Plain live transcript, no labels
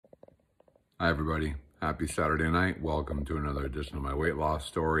Hi everybody, happy Saturday night. Welcome to another edition of my weight loss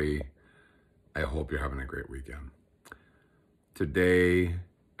story. I hope you're having a great weekend. Today,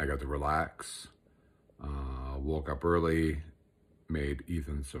 I got to relax, woke up early, made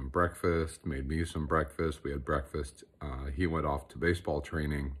Ethan some breakfast, made me some breakfast. We had breakfast. He went off to baseball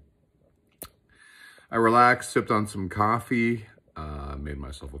training. I relaxed, sipped on some coffee, made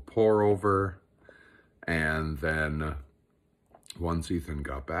myself a pour over, and then once Ethan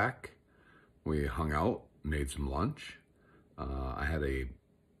got back, we hung out, made some lunch. I had a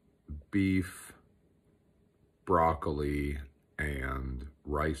beef, broccoli, and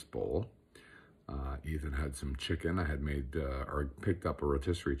rice bowl. Ethan had some chicken. I had made or picked up a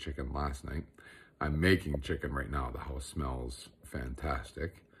rotisserie chicken last night. I'm making chicken right now. The house smells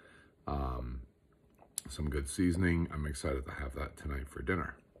fantastic. Some good seasoning. I'm excited to have that tonight for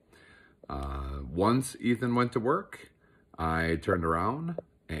dinner. Once Ethan went to work, I turned around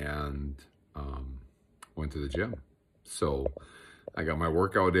and went to the gym. So I got my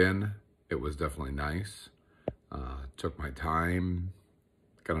workout in. It was definitely nice. Took my time,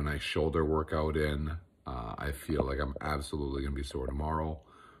 got a nice shoulder workout in. I feel like I'm absolutely gonna be sore tomorrow.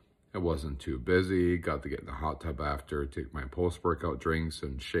 It wasn't too busy. Got to get in the hot tub after, take my post-workout drinks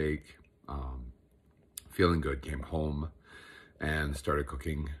and shake. Feeling good, came home and started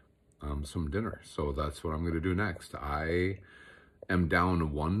cooking some dinner. So that's what I'm gonna do next. I am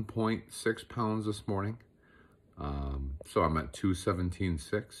down 1.6 pounds this morning. So I'm at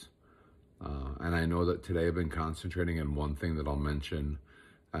 217.6. And I know that today I've been concentrating on one thing that I'll mention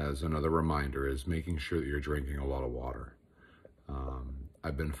as another reminder is making sure that you're drinking a lot of water.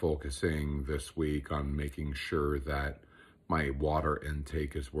 I've been focusing this week on making sure that my water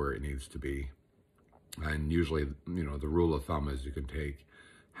intake is where it needs to be. And usually, you know, the rule of thumb is you can take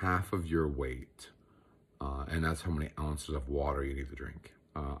half of your weight, and that's how many ounces of water you need to drink.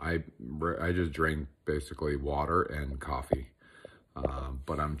 I just drink basically water and coffee.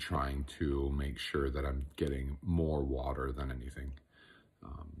 But I'm trying to make sure that I'm getting more water than anything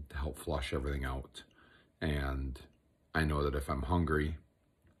to help flush everything out. And I know that if I'm hungry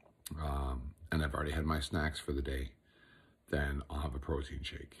and I've already had my snacks for the day, then I'll have a protein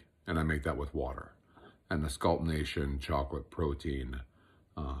shake. And I make that with water. And the Sculptnation chocolate protein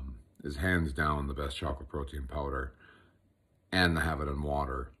is hands down the best chocolate protein powder. And to have it in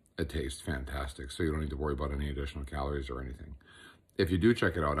water, it tastes fantastic. So you don't need to worry about any additional calories or anything. If you do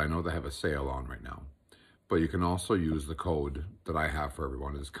check it out, I know they have a sale on right now, but you can also use the code that I have for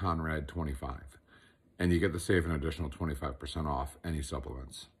everyone is Conrad25, and you get to save an additional 25% off any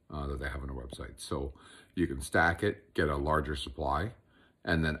supplements that they have on their website. So you can stack it, get a larger supply,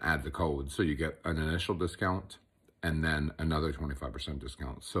 and then add the code. So you get an initial discount and then another 25%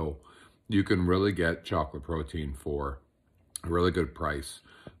 discount. So you can really get chocolate protein for a really good price,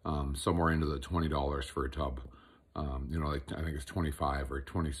 somewhere into the $20 for a tub. You know, like I think it's 25 or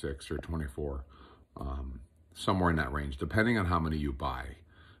 26 or 24, somewhere in that range, depending on how many you buy.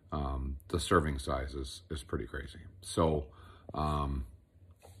 The serving size is pretty crazy. So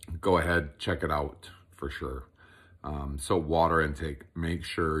go ahead, check it out for sure. So water intake, make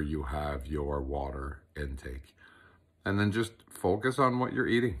sure you have your water intake. And then just focus on what you're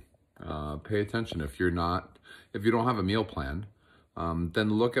eating. Pay attention. If you don't have a meal plan,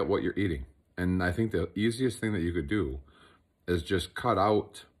 then look at what you're eating. And I think the easiest thing that you could do is just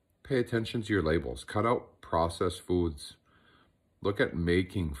pay attention to your labels, cut out processed foods, look at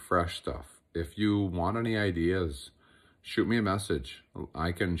making fresh stuff. If you want any ideas, shoot me a message.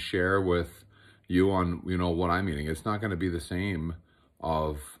 I can share with you on, you know, what I'm eating. It's not going to be the same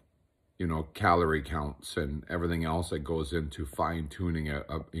of, you know, calorie counts and everything else that goes into fine tuning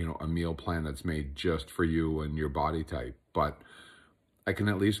a meal plan that's made just for you and your body type. But I can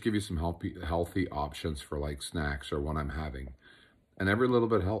at least give you some healthy options for like snacks or what I'm having. And every little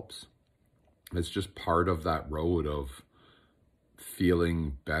bit helps. It's just part of that road of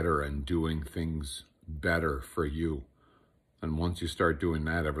feeling better and doing things better for you. And once you start doing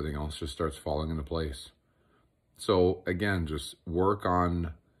that, everything else just starts falling into place. So again, just work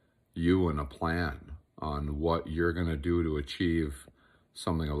on you and a plan on what you're going to do to achieve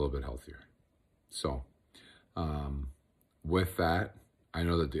something a little bit healthier. So with that, I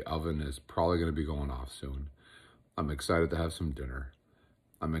know that the oven is probably going to be going off soon. I'm excited to have some dinner.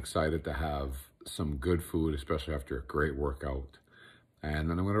 I'm excited to have some good food, especially after a great workout. And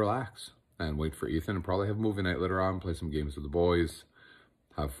then I'm going to relax and wait for Ethan and probably have a movie night later on, play some games with the boys,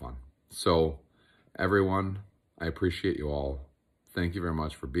 have fun. So everyone, I appreciate you all. Thank you very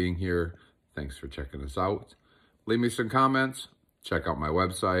much for being here. Thanks for checking us out. Leave me some comments. Check out my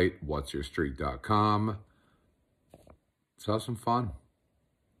website, whatsyourstreak.com. Let's have some fun.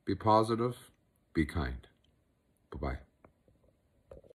 be positive, be kind. Bye-bye.